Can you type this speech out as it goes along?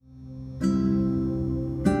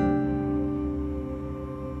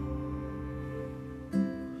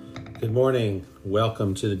Good morning.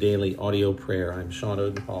 Welcome to the daily audio prayer. I'm Sean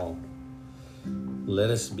Odenhall. Let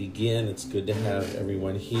us begin. It's good to have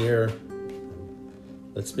everyone here.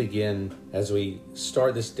 Let's begin as we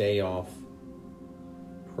start this day off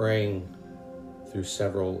praying through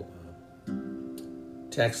several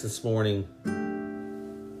texts this morning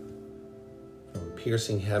from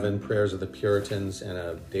Piercing Heaven, Prayers of the Puritans, and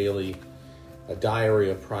a diary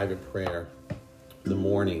of private prayer for the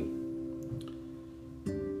morning.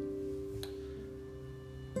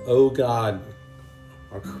 O God,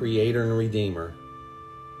 our Creator and Redeemer,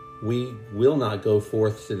 we will not go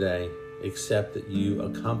forth today except that you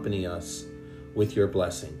accompany us with your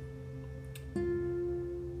blessing.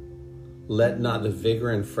 Let not the vigor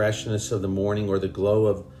and freshness of the morning or the glow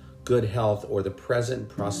of good health or the present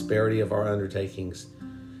prosperity of our undertakings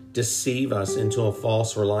deceive us into a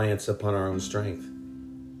false reliance upon our own strength.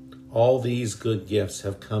 All these good gifts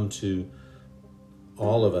have come to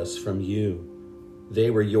all of us from you. They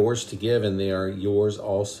were yours to give, and they are yours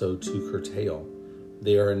also to curtail.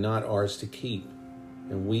 They are not ours to keep,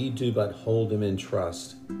 and we do but hold them in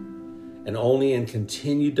trust. And only in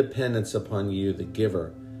continued dependence upon you, the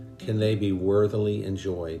giver, can they be worthily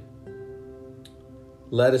enjoyed.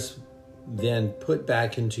 Let us then put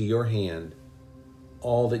back into your hand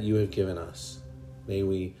all that you have given us. May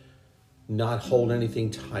we not hold anything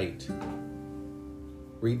tight,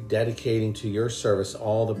 rededicating to your service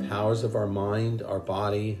all the powers of our mind, our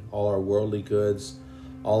body, all our worldly goods,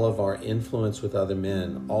 all of our influence with other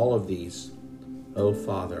men. All of these, O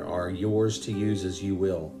Father, are yours to use as you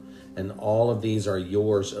will. And all of these are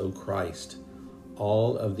yours, O Christ.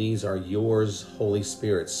 All of these are yours, Holy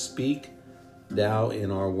Spirit. Speak thou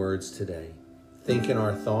in our words today. Think in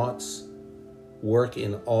our thoughts. Work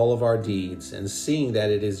in all of our deeds. And seeing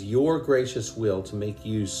that it is your gracious will to make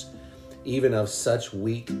use even of such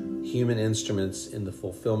weak human instruments in the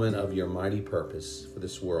fulfillment of your mighty purpose for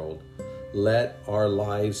this world, let our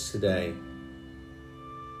lives today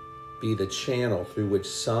be the channel through which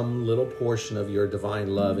some little portion of your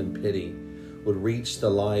divine love and pity would reach the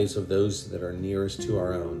lives of those that are nearest to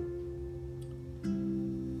our own.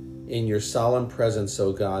 In your solemn presence,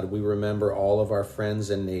 O God, we remember all of our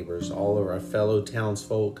friends and neighbors, all of our fellow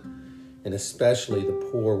townsfolk, and especially the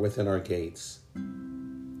poor within our gates,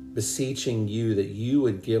 beseeching you that you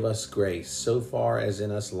would give us grace so far as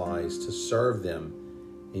in us lies to serve them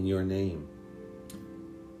in your name.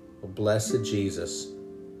 O blessed Jesus,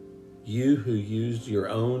 you who used your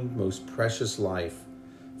own most precious life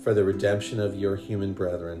for the redemption of your human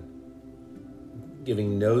brethren,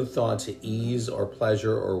 giving no thought to ease or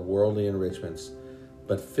pleasure or worldly enrichments,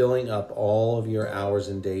 but filling up all of your hours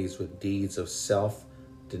and days with deeds of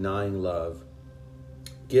self-denying love.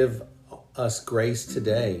 Give us grace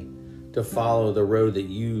today to follow the road that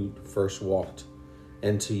you first walked,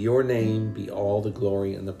 and to your name be all the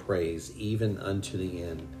glory and the praise, even unto the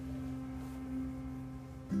end.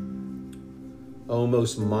 O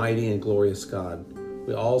most mighty and glorious God,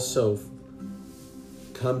 we also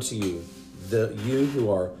come to you, you who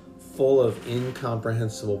are full of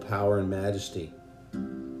incomprehensible power and majesty,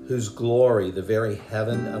 whose glory the very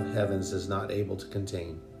heaven of heavens is not able to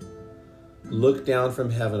contain. Look down from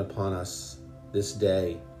heaven upon us this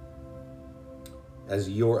day. As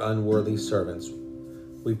your unworthy servants,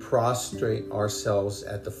 we prostrate ourselves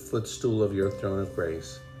at the footstool of your throne of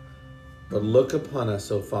grace. But look upon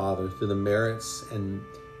us, O Father, through the merits and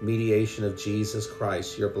mediation of Jesus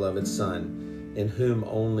Christ, your beloved Son, in whom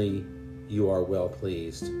only you are well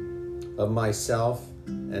pleased. Of myself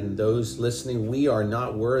and those listening, we are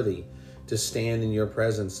not worthy to stand in your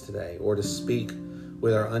presence today or to speak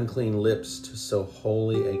with our unclean lips to so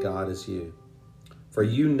holy a God as you. For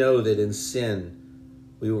you know that in sin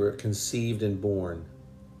we were conceived and born,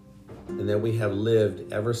 and that we have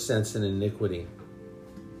lived ever since in iniquity.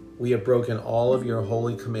 We have broken all of your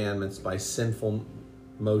holy commandments by sinful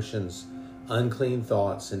motions, unclean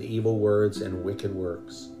thoughts, and evil words and wicked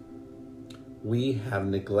works. We have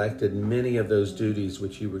neglected many of those duties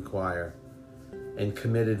which you require, and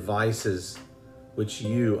committed vices which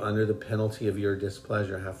you, under the penalty of your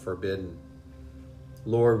displeasure, have forbidden.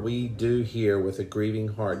 Lord, we do here with a grieving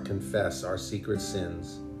heart confess our secret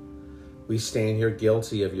sins. We stand here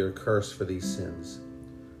guilty of your curse for these sins,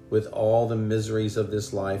 with all the miseries of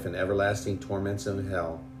this life and everlasting torments in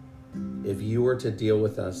hell, if you were to deal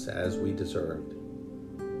with us as we deserved.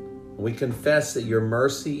 We confess that your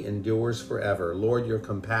mercy endures forever. Lord, your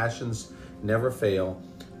compassions never fail.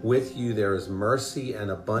 With you there is mercy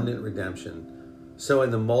and abundant redemption. So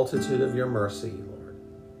in the multitude of your mercy, Lord,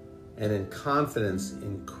 and in confidence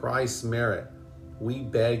in Christ's merit, we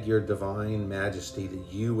beg your divine majesty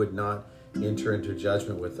that you would not enter into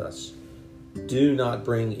judgment with us. Do not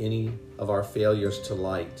bring any of our failures to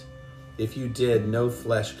light. If you did, no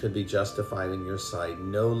flesh could be justified in your sight.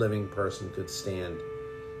 No living person could stand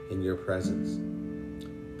in your presence.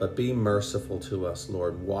 But be merciful to us,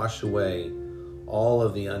 Lord. Wash away all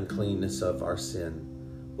of the uncleanness of our sin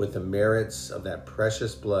with the merits of that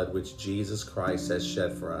precious blood which Jesus Christ has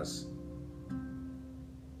shed for us.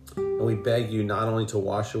 And we beg you not only to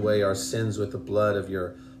wash away our sins with the blood of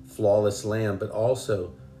your flawless Lamb, but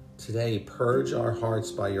also today purge our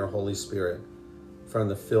hearts by your Holy Spirit from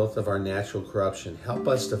the filth of our natural corruption. Help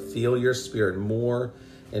us to feel your Spirit more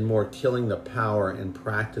and more, killing the power and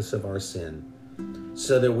practice of our sin,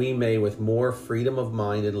 so that we may, with more freedom of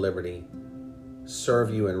mind and liberty, serve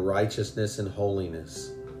you in righteousness and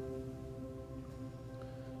holiness.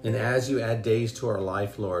 And as you add days to our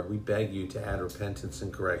life, Lord, we beg you to add repentance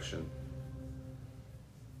and correction.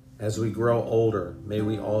 As we grow older, may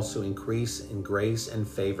we also increase in grace and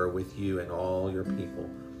favor with you and all your people.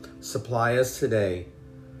 Supply us today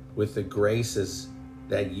with the graces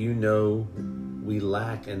that you know we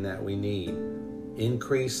lack and that we need.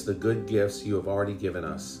 Increase the good gifts you have already given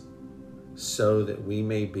us, so that we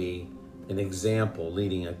may be an example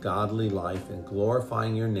leading a godly life and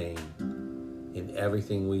glorifying your name in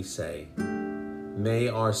everything we say. May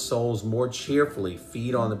our souls more cheerfully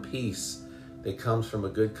feed on the peace that comes from a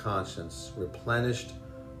good conscience, replenished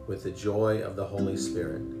with the joy of the Holy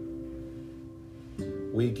Spirit.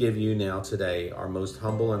 We give you now today our most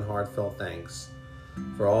humble and heartfelt thanks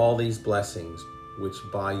for all these blessings which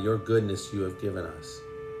by your goodness you have given us.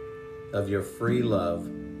 Of your free love,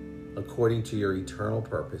 according to your eternal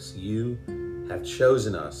purpose, you have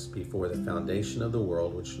chosen us before the foundation of the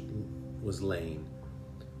world, which was laid,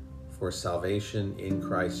 for salvation in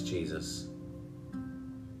Christ Jesus.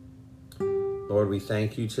 Lord, we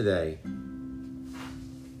thank you today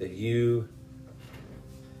that you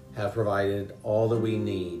have provided all that we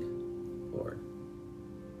need, Lord.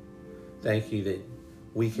 Thank you that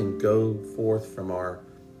we can go forth from our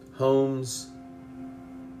homes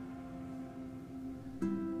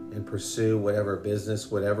and pursue whatever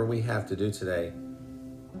business, whatever we have to do today,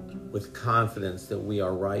 with confidence that we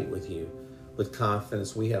are right with you, with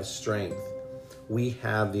confidence we have strength. We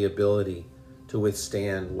have the ability to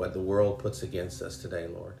withstand what the world puts against us today,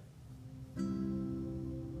 Lord.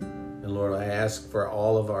 And Lord, I ask for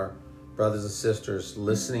all of our brothers and sisters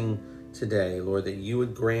listening today, Lord, that you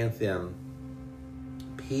would grant them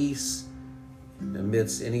peace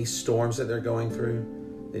amidst any storms that they're going through,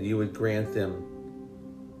 that you would grant them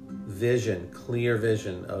vision, clear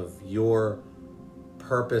vision of your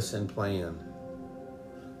purpose and plan,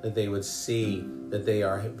 that they would see that they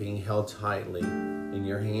are being held tightly in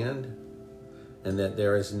your hand, and that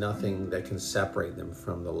there is nothing that can separate them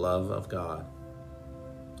from the love of God.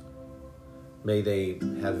 May they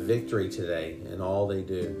have victory today in all they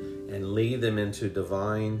do, and lead them into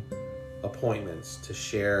divine appointments to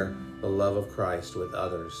share the love of Christ with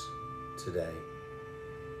others today.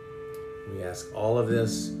 We ask all of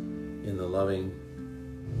this in the loving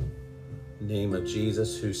name of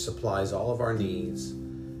Jesus, who supplies all of our needs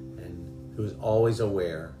and who is always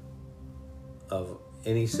aware of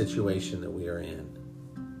any situation that we are in.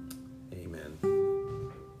 Amen.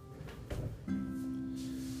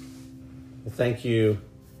 Well, thank you,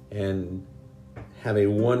 and have a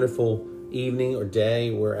wonderful evening or day,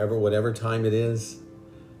 wherever, whatever time it is.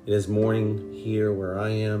 It is morning here where I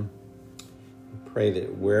am. I pray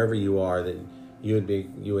that wherever you are, that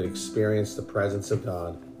you would experience the presence of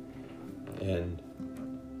God and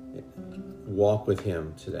walk with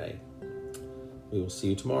him today. We will see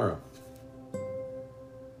you tomorrow.